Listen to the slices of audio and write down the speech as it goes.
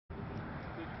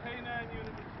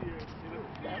here, it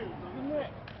appears on the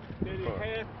tape that he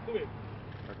half quit.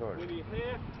 When he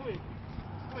half quit,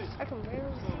 I can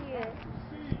barely see it.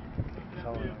 That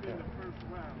may have been the first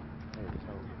round.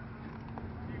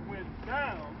 He went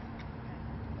down.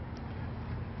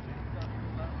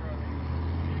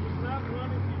 He was not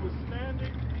running, he was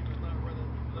standing.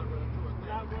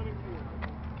 Not running toward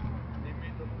them. He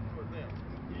made the move toward them.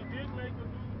 He did make the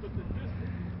move, but the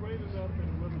distance was great enough that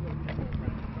it wasn't going to be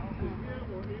to him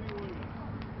or anyone else.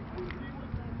 When he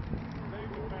was, they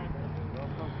would back up.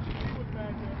 He would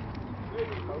back up. They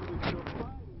would move until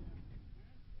finally.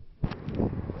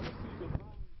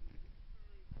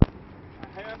 A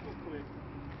half a click.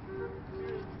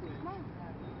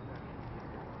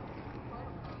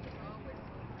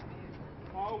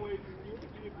 Always keep the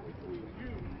vehicle between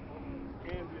you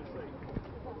and the assailant.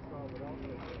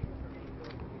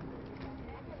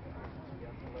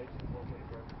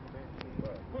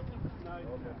 Put the knife,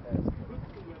 put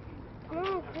the weapon.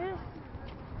 Oh, this.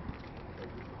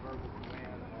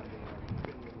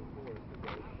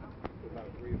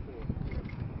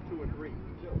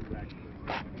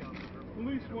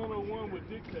 Police 101 would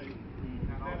dictate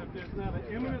that if there's not an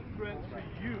imminent threat to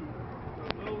you or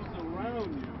those around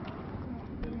you,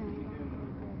 then you can begin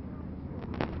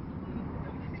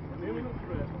an imminent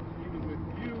threat either with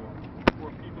you or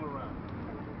people around you.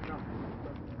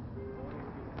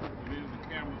 The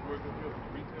cameras working with the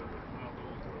retail?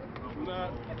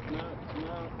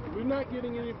 We're not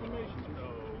getting any information.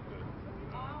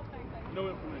 No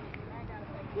information.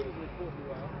 What is the report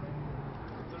about?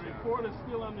 The report is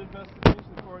still under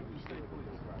investigation according to state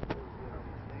police.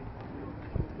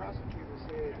 The prosecutor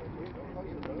said that we're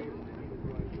supposed to be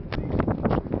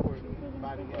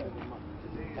by the end of the month.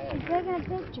 She's taking a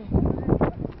picture.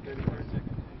 31st,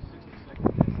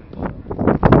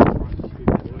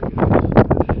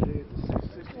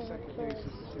 60-second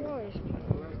basis.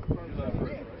 July 1st,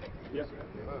 right? Yes.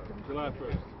 July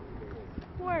 1st.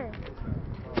 Where?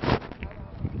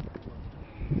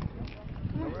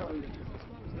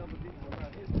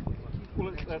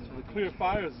 Well, that's for the clear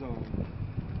fire zone.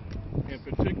 And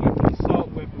particularly if the assault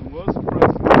weapon was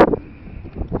present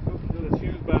that's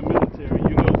used by military,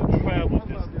 you know the travel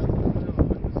distance.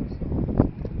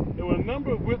 There were a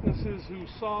number of witnesses who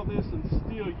saw this and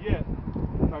still yet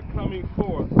are coming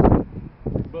forth,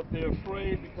 but they're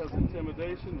afraid because of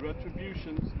intimidation,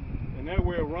 retributions, and that's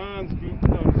where Ron's group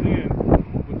comes in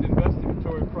with the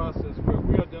investigatory process where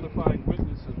we're identifying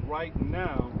witnesses right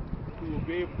now who will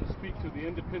be able to speak to the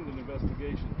independent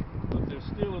investigation. But there's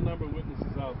still a number of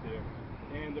witnesses out there.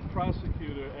 And the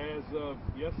prosecutor, as of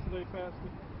yesterday, Pastor,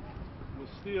 was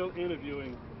still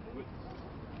interviewing witnesses.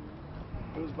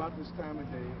 It was about this time of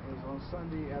day. It was on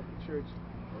Sunday after church.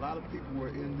 A lot of people were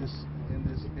in this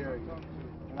area.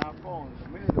 And our phones,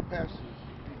 many of the pastors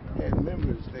had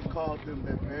members that called them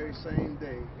that very same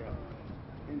day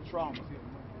in trauma.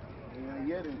 And they're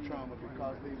yet in trauma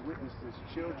because they witnessed this.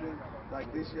 Children,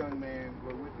 like this young man,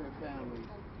 were with their families,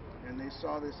 and they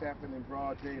saw this happen in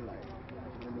broad daylight.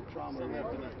 And the trauma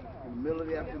happened in the middle of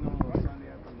the afternoon on Sunday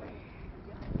afternoon.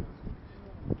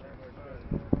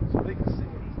 So they could see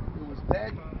it. It was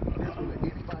that visible that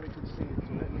anybody could see it.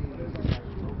 So that means that somebody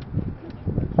was open.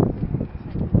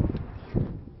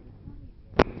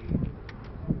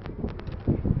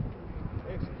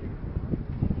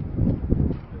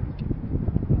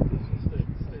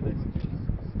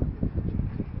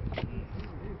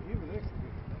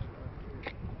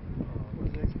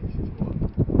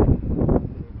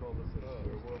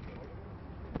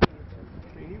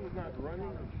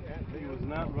 He was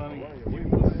not running. You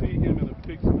will see him in a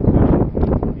fixed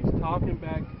position. He's talking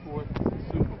back and forth with the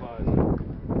supervisor.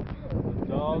 The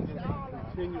dog is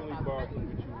continually barking,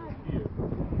 which you will hear.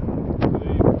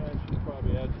 Today, she's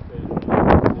probably agitated.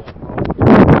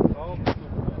 Call the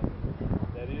supervisor.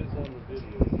 That is on the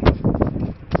video.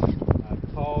 I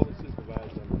called the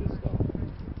supervisor on this dog.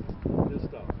 This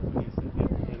dog.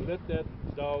 And let that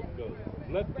dog go.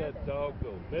 Let that dog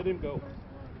go. Let him go.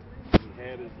 He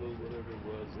had his little whatever it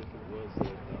was, if it was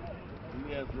that.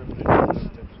 He has a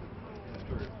reputation.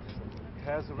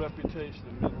 Has a reputation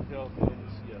of mental health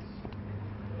illness, yes.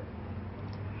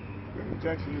 The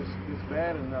rejection is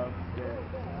bad enough that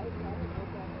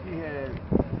he had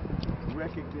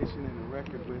recognition and a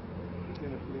record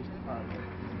within the police department.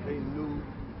 They knew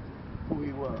who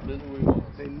he was.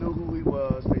 They knew who he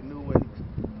was. They knew what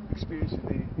experience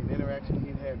and interaction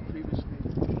he had previously.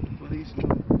 The police knew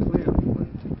clearly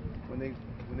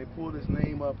when they pulled his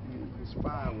name up, his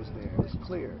file was there. It was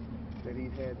clear that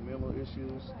he'd had mental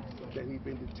issues, that he'd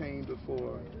been detained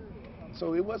before.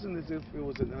 So it wasn't as if it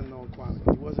was an unknown quantity.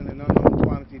 It wasn't an unknown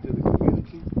quantity to the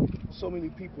community. so many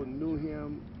people knew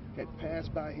him, had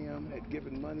passed by him, had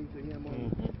given money to him.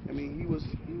 I mean, he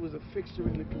was a fixture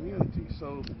in the community.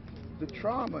 So the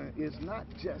trauma is not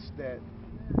just that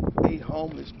a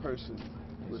homeless person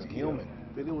was human,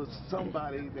 but it was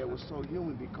somebody that was so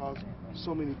human because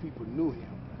so many people knew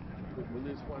him. Will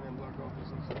this white and black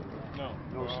officers? No,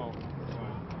 No, sir.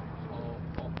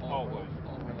 Always.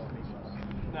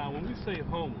 Now, when we say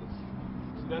homeless,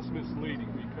 so that's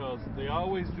misleading because they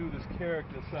always do this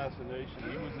character assassination.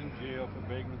 He was in jail for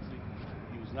vagrancy.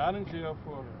 He was not in jail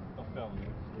for a felony.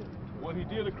 What he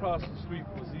did across the street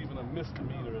was even a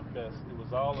misdemeanor at best. It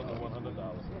was all under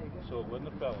 $100, so it wasn't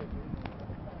a felony.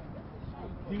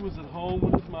 He was at home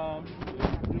with his mom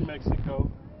in New Mexico.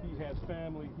 He has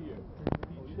family here.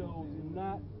 He chose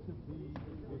not to be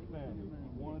with family.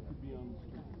 He wanted to be on the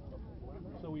street.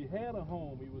 So he had a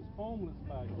home. He was homeless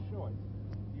by choice.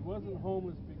 He wasn't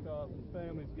homeless because his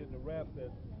family's getting a rap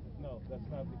that, no, that's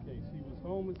not the case. He was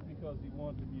homeless because he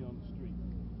wanted to be on the street.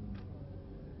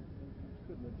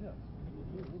 Couldn't adjust.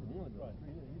 He didn't want to. Right.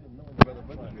 He didn't know any better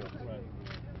but to go. Right.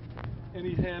 And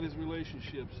he had his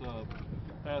relationships.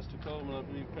 Pastor Coleman, I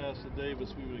believe Pastor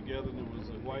Davis, we were together, and there was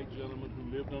a white gentleman who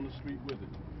lived on the street with him.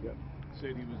 Yep.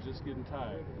 Said he was just getting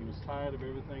tired. He was tired of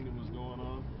everything that was going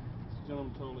on. This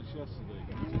gentleman told us yesterday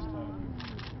he was just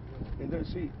tired. And then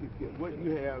see, what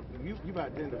you have, you've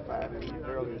identified in your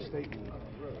earlier statement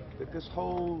that this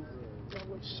whole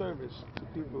service to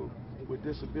people with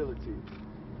disabilities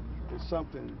is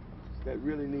something that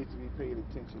really needs to be paid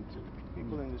attention to.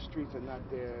 People in the streets are not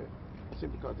there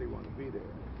simply because they want to be there.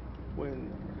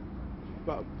 When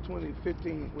about 20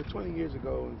 years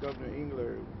ago, when Governor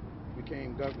Engler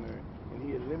became governor and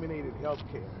he eliminated health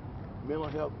care, mental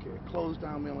health care, closed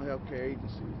down mental health care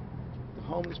agencies, the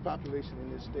homeless population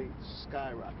in this state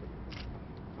skyrocketed.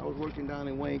 I was working down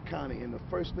in Wayne County, and the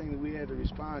first thing that we had to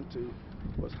respond to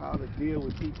was how to deal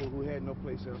with people who had no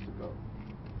place else to go.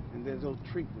 And there's no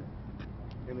treatment.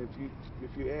 And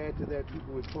if you add to that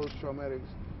people with post-traumatic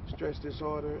stress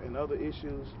disorder and other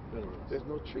issues, there's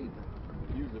no treatment.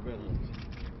 Usually veterans.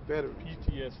 Veterans.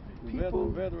 PTSD.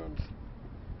 People, Veterans,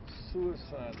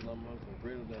 suicide numbers are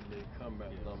greater than the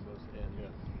combat numbers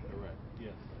in Iraq.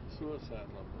 Yes. Suicide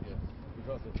numbers. Yes.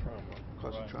 Because of trauma.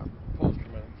 because of trauma.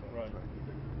 Post-traumatic trauma.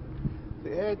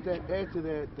 Right. To add to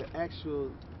that the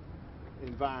actual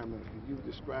environment that you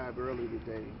described earlier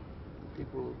today,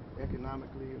 people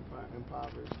economically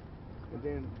impoverished, and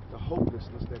then the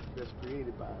hopelessness that's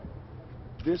created by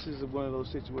it. This is one of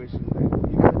those situations that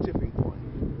you got a tipping point.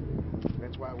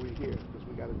 That's why we're here, because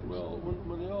we got to do Well, something.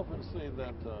 when they often say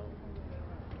that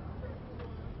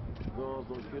guns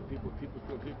don't kill people, people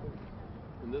kill people.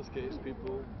 In this case,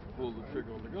 people pull the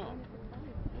trigger on the gun,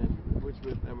 and with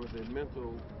a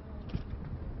mental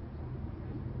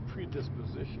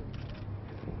predisposition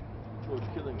toward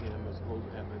killing him as opposed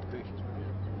to having patience with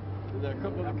him. And there are a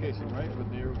couple of cases, right, where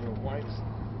there were whites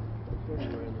who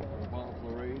were in a volatile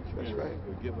rage. That's right.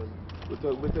 Were given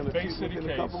Within Bay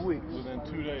a couple weeks. Within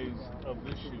 2 days of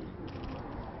this shooting,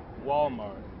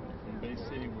 Walmart in Bay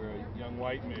City, where a young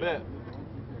white man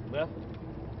left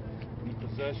in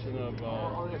possession of.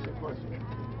 I'll ask you a question.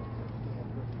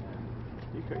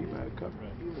 You might have covered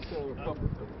it. You were saying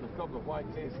a couple of white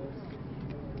cases.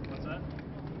 What's that?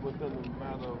 Within a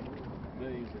matter of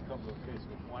days, a couple of cases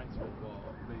of whites were involved.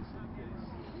 Bay City case.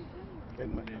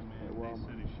 And Bay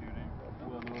City shooting.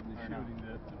 Well, there wasn't a shooting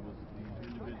that there was these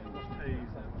individuals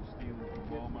tased that were stealing from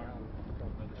Walmart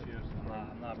by the sheriff's department.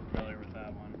 I'm not familiar with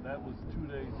that one. That was 2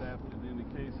 days after. Then the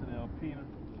case in Alpena,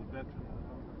 the veteran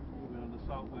went on the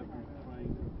assault weapons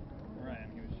train. Right, and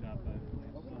he was shot by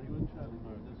police. No, he wasn't shot at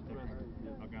hard. That's arrested.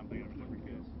 Yeah. Okay, I'm thinking of a different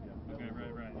case. Yeah. Okay,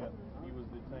 right. Yeah. He was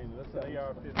detained. That's an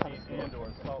AR-15 and/or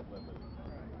assault weapon.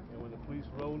 And when the police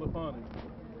rolled upon him,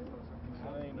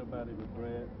 that ain't nobody but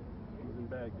Brad. He was in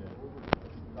Baghdad.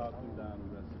 Talked him down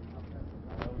and arrested him.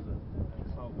 That was an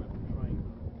assault weapon trained.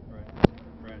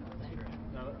 Right, sure.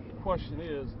 Now the question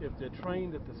is, if they're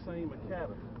trained at the same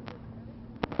academy,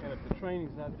 and if the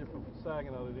training's not different from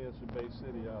Saginaw than it is from Bay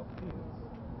City or Alpena,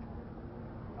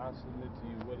 I submit to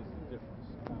you, what is the difference?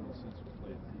 Common sense would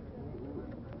play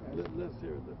it. Let's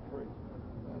hear the prayer.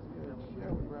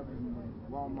 Share with Reverend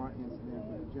the Walmart incident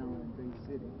with the gentleman in Bay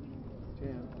City.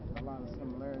 Share a lot of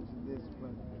similarities to this,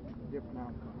 but different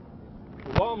outcome.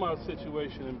 The Walmart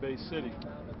situation in Bay City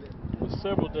was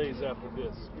several days after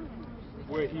this,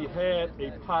 where he had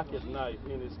a pocket knife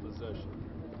in his possession.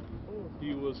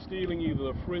 He was stealing either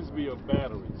a frisbee or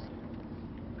batteries.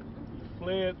 He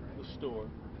fled the store,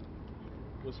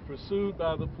 was pursued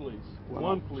by the police,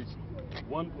 one policeman,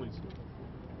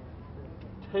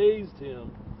 tased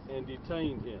him and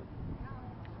detained him.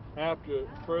 After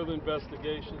further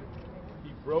investigation,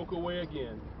 he broke away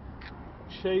again,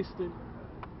 chased him,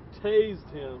 tased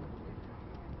him,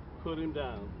 put him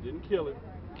down. Didn't kill him.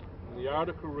 And the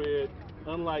article read,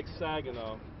 unlike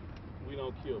Saginaw, we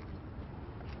don't kill people.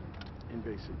 In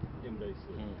Bay City. In Bay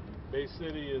City. Bay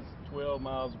City is 12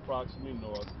 miles approximately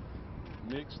north,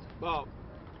 mixed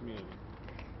community.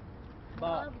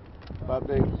 Bob. Bob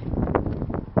Davis.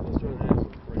 Let's join hands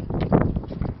with the friend.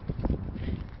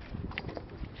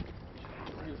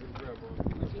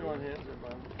 Let's join hands,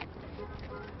 everybody.